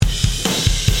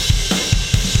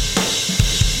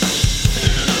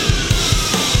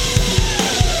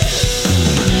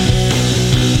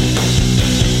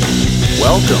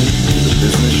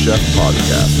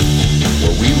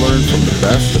learn from the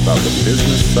best about the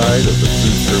business side of the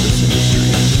food service industry.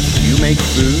 You make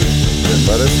food, then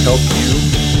let us help you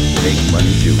make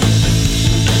money doing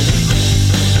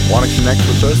it. Want to connect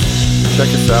with us?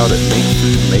 Check us out at Make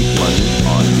Food Make Money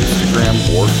on Instagram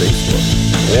or Facebook,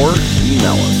 or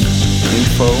email us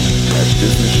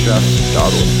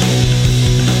info@businesschef.org.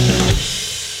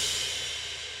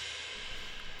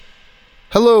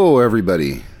 Hello,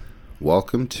 everybody.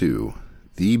 Welcome to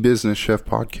the Business Chef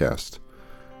Podcast.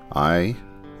 I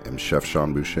am Chef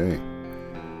Sean Boucher.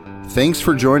 Thanks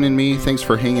for joining me. Thanks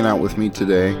for hanging out with me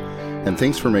today. And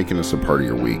thanks for making us a part of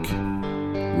your week.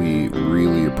 We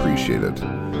really appreciate it.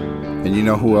 And you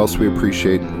know who else we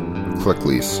appreciate?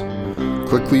 ClickLease.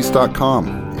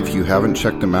 ClickLease.com. If you haven't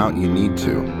checked them out, you need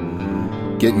to.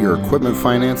 Get your equipment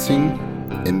financing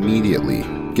immediately.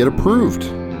 Get approved.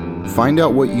 Find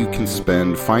out what you can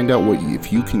spend. Find out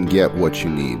if you can get what you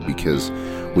need, because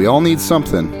we all need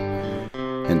something.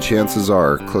 And chances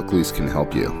are ClickLease can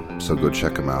help you. So go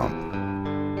check them out.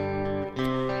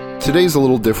 Today's a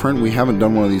little different. We haven't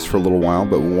done one of these for a little while,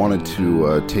 but we wanted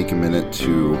to take a minute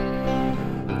to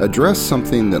address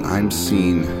something that I'm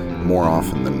seeing more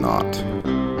often than not.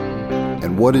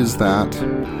 And what is that?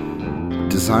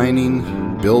 Designing,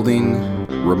 building,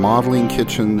 remodeling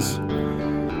kitchens.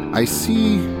 I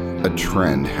see a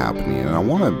trend happening, and I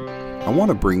want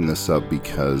to bring this up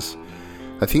because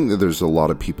I think that there's a lot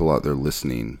of people out there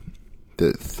listening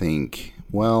that think,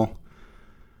 well,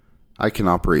 I can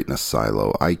operate in a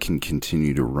silo. I can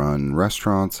continue to run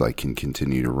restaurants. I can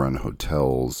continue to run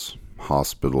hotels,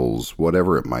 hospitals,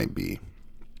 whatever it might be.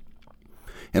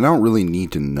 And I don't really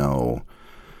need to know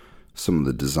some of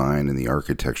the design and the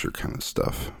architecture kind of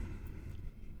stuff.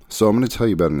 So I'm going to tell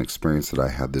you about an experience that I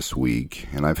had this week,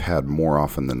 and I've had more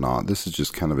often than not. This is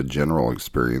just kind of a general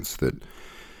experience that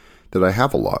I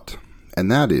have a lot. And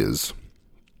that is,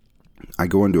 I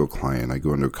go into a client, I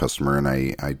go into a customer, and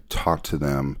I talk to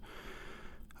them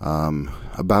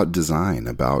about design,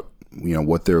 about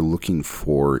what they're looking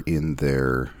for in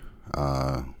their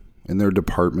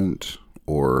department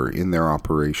or in their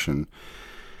operation.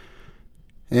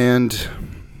 And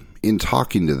in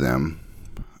talking to them,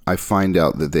 I find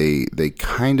out that they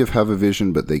kind of have a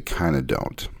vision, but they kind of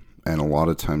don't. And a lot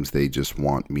of times they just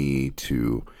want me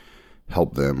to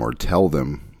help them or tell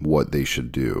them what they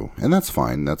should do. And that's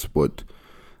fine. That's what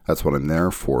I'm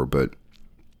there for. But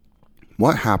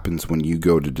what happens when you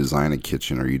go to design a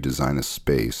kitchen or you design a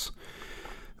space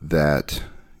that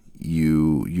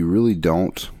you really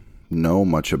don't know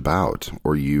much about,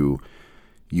 or you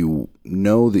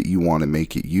know that you want to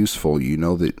make it useful, you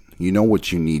know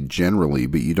what you need generally,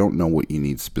 but you don't know what you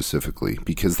need specifically,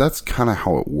 because that's kind of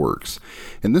how it works.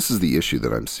 And this is the issue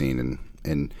that I'm seeing.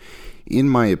 And in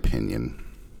my opinion,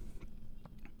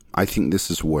 I think this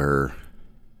is where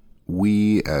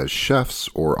we as chefs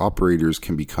or operators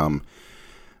can become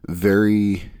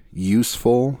very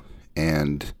useful.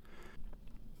 And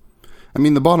I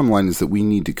mean, the bottom line is that we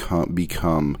need to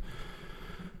become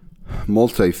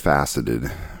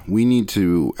multifaceted. We need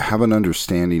to have an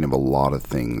understanding of a lot of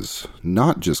things,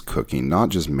 not just cooking, not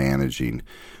just managing,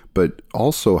 but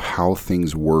also how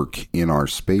things work in our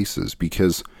spaces.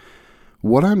 Because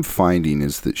what I'm finding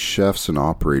is that chefs and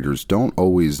operators don't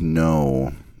always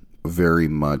know very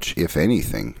much, if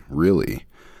anything, really,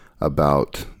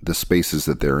 about the spaces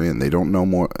that they're in. They don't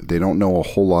know a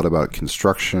whole lot about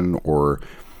construction or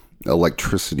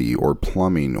electricity or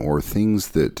plumbing or things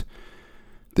that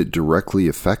directly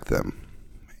affect them.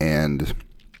 And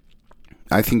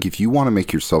I think if you want to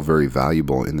make yourself very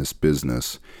valuable in this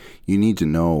business, you need to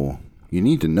know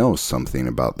something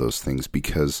about those things,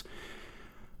 because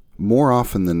more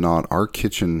often than not, our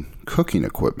kitchen cooking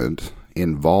equipment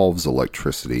involves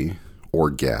electricity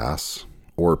or gas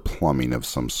or plumbing of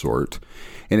some sort.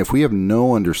 And if we have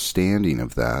no understanding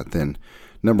of that, then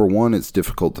number one, it's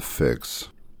difficult to fix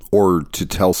or to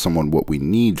tell someone what we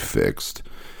need fixed.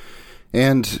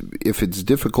 And if it's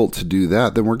difficult to do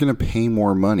that, then we're going to pay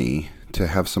more money to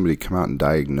have somebody come out and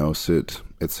diagnose it,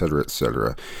 etc.,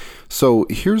 etc. So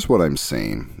here's what I'm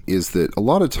saying, is that a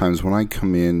lot of times when I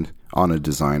come in on a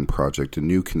design project, a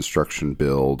new construction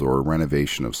build or a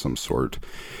renovation of some sort,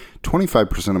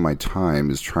 25% of my time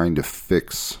is trying to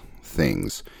fix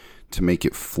things, to make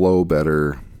it flow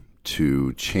better,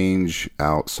 to change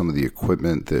out some of the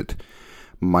equipment that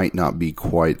might not be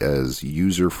quite as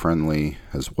user-friendly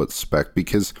as what's spec.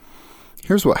 Because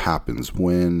here's what happens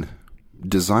when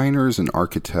designers and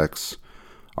architects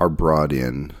are brought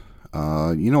in,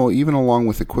 even along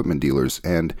with equipment dealers,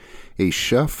 and a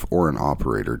chef or an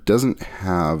operator doesn't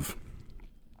have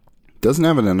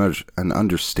an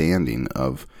understanding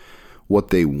of what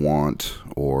they want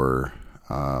or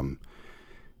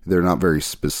They're not very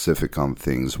specific on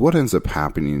things. What ends up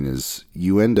happening is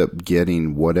you end up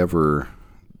getting whatever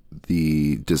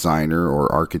the designer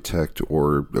or architect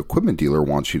or equipment dealer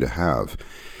wants you to have.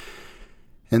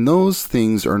 And those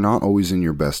things are not always in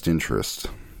your best interest.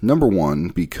 Number one,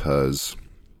 because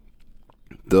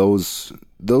those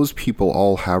people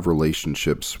all have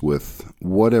relationships with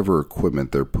whatever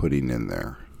equipment they're putting in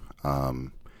there.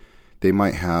 They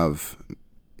might have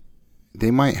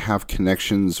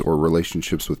connections or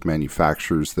relationships with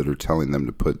manufacturers that are telling them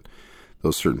to put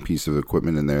those certain pieces of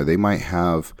equipment in there. They might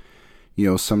have,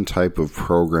 some type of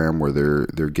program where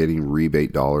they're getting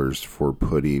rebate dollars for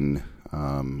putting,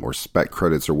 or spec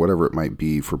credits or whatever it might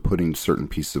be for putting certain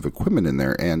pieces of equipment in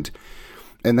there. And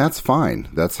that's fine.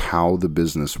 That's how the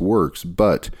business works.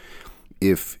 But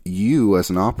if you as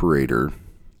an operator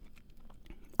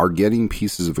are getting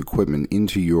pieces of equipment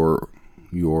into your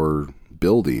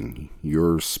building,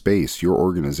 your space, your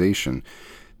organization,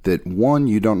 that one,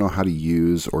 you don't know how to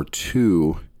use, or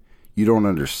two, you don't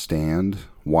understand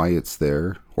why it's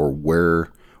there or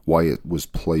why it was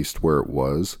placed where it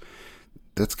was,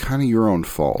 that's kind of your own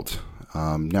fault.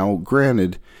 Now,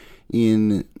 granted,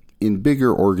 in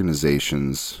bigger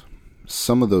organizations,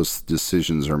 some of those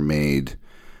decisions are made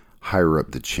higher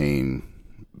up the chain,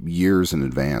 years in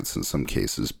advance in some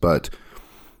cases, but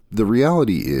the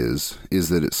reality is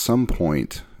that at some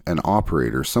point, an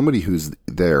operator, somebody who's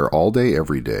there all day,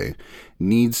 every day,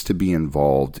 needs to be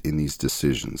involved in these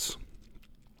decisions.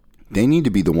 They need to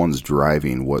be the ones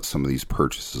driving what some of these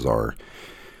purchases are.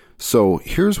 So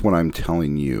here's what I'm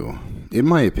telling you. In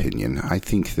my opinion, I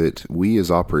think that we as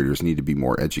operators need to be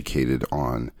more educated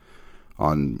on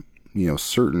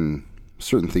certain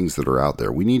things that are out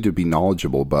there. We need to be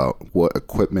knowledgeable about what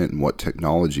equipment and what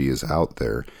technology is out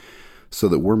there, so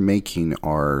that we're making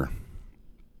our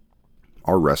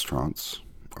restaurants,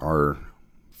 our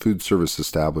food service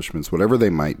establishments, whatever they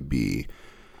might be,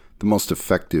 the most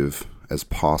effective as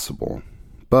possible.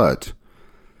 But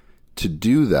to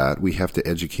do that, we have to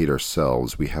educate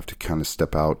ourselves. We have to kind of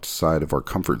step outside of our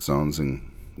comfort zones and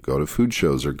go to food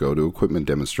shows or go to equipment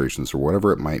demonstrations or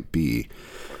whatever it might be.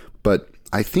 But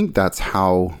I think that's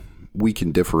how we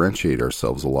can differentiate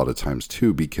ourselves a lot of times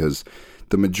too, because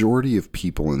the majority of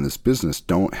people in this business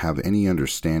don't have any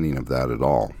understanding of that at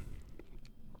all.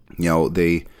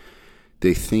 They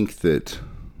think that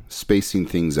spacing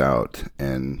things out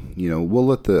and, we'll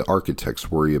let the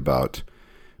architects worry about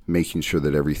making sure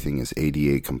that everything is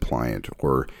ADA compliant,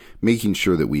 or making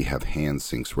sure that we have hand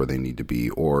sinks where they need to be,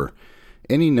 or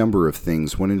any number of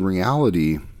things, when in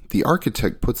reality, the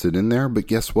architect puts it in there, but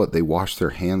guess what? They wash their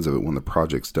hands of it when the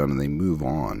project's done and they move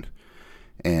on.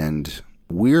 And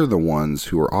we're the ones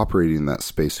who are operating in that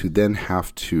space who then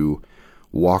have to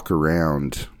walk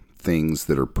around things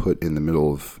that are put in the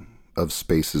middle of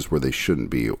spaces where they shouldn't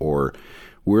be, or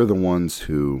we're the ones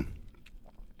who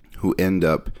end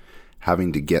up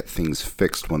having to get things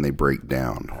fixed when they break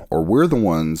down, or we're the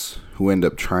ones who end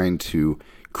up trying to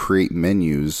create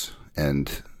menus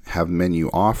and have menu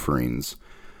offerings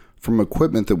from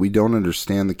equipment that we don't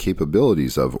understand the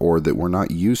capabilities of, or that we're not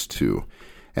used to,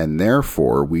 and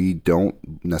therefore we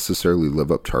don't necessarily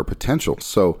live up to our potential.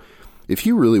 So if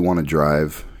you really want to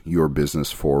drive your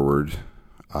business forward,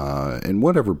 in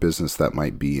whatever business that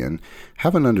might be in,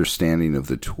 have an understanding of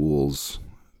the tools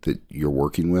that you're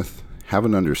working with, have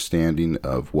an understanding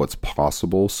of what's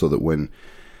possible, so that when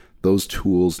those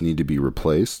tools need to be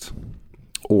replaced,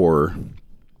 or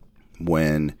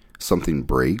when something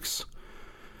breaks,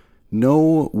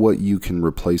 know what you can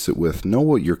replace it with, know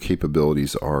what your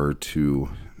capabilities are to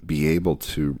be able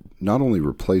to not only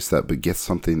replace that, but get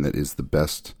something that is the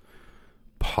best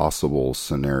possible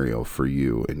scenario for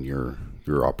you and your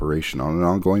operation on an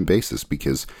ongoing basis,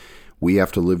 because we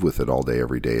have to live with it all day,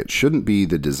 every day. It shouldn't be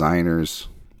the designers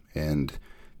and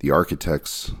the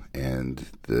architects and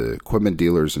the equipment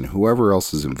dealers and whoever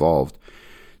else is involved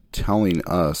telling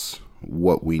us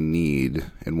what we need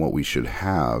and what we should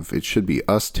have. It should be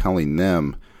us telling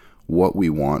them what we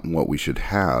want and what we should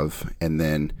have, and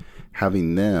then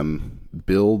having them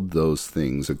build those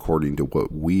things according to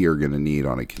what we are going to need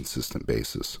on a consistent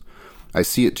basis. I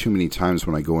see it too many times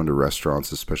when I go into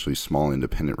restaurants, especially small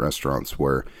independent restaurants,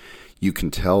 where you can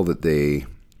tell that they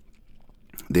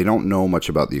don't know much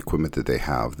about the equipment that they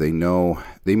have. They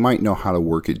might know how to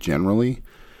work it generally,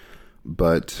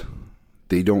 but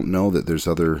they don't know that there's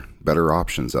other better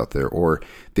options out there, or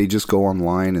they just go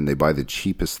online and they buy the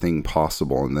cheapest thing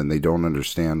possible, and then they don't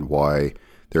understand why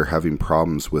they're having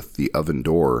problems with the oven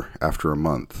door after a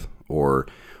month, or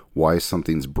why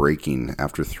something's breaking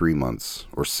after 3 months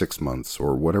or 6 months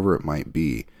or whatever it might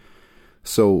be.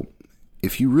 So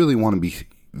if you really want to be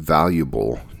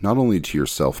valuable, not only to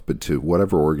yourself, but to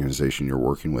whatever organization you're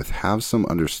working with, have some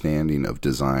understanding of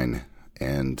design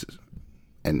and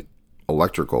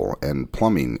electrical and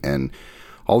plumbing and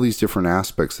all these different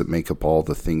aspects that make up all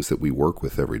the things that we work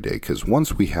with every day. Because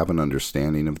once we have an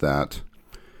understanding of that,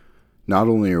 not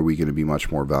only are we going to be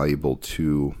much more valuable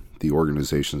to the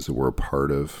organizations that we're a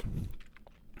part of,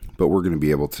 but we're going to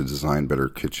be able to design better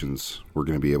kitchens. We're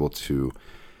going to be able to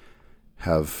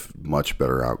have much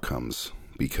better outcomes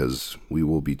because we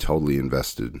will be totally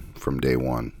invested from day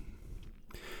one.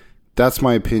 That's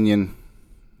my opinion,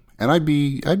 and I'd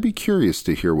be curious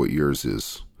to hear what yours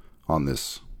is on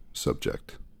this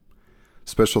subject.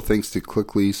 Special thanks to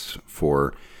ClickLease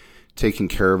for taking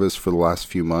care of us for the last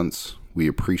few months. We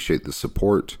appreciate the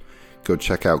support. Go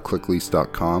check out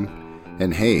clicklease.com.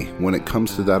 And hey, when it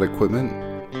comes to that equipment,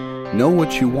 know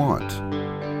what you want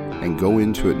and go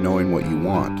into it knowing what you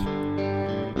want.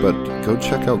 But go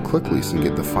check out ClickLease and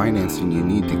get the financing you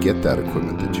need to get that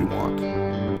equipment that you want.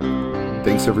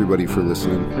 Thanks everybody for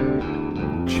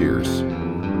listening. Cheers.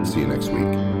 See you next week.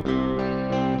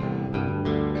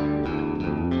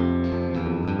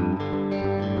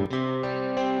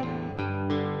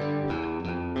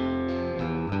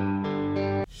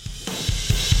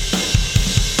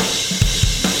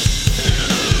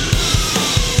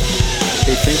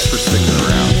 Thanks for sticking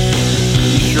around.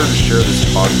 Be sure to share this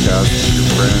podcast with your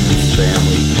friends,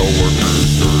 family,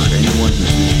 co-workers, or anyone who's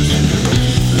interested in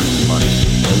making food and money.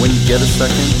 And when you get a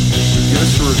second, give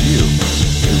us a review.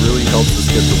 It really helps us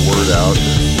get the word out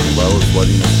as well as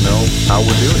letting us know how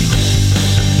we're doing.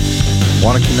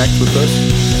 Want to connect with us?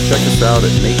 Check us out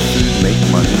at Make Food Make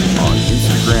Money on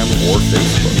Instagram or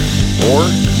Facebook. Or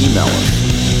email us,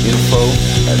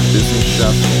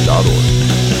 info@businesschef.org.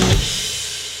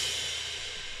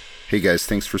 Hey guys,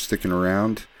 thanks for sticking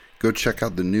around. Go check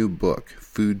out the new book,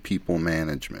 Food People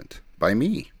Management, by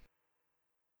me.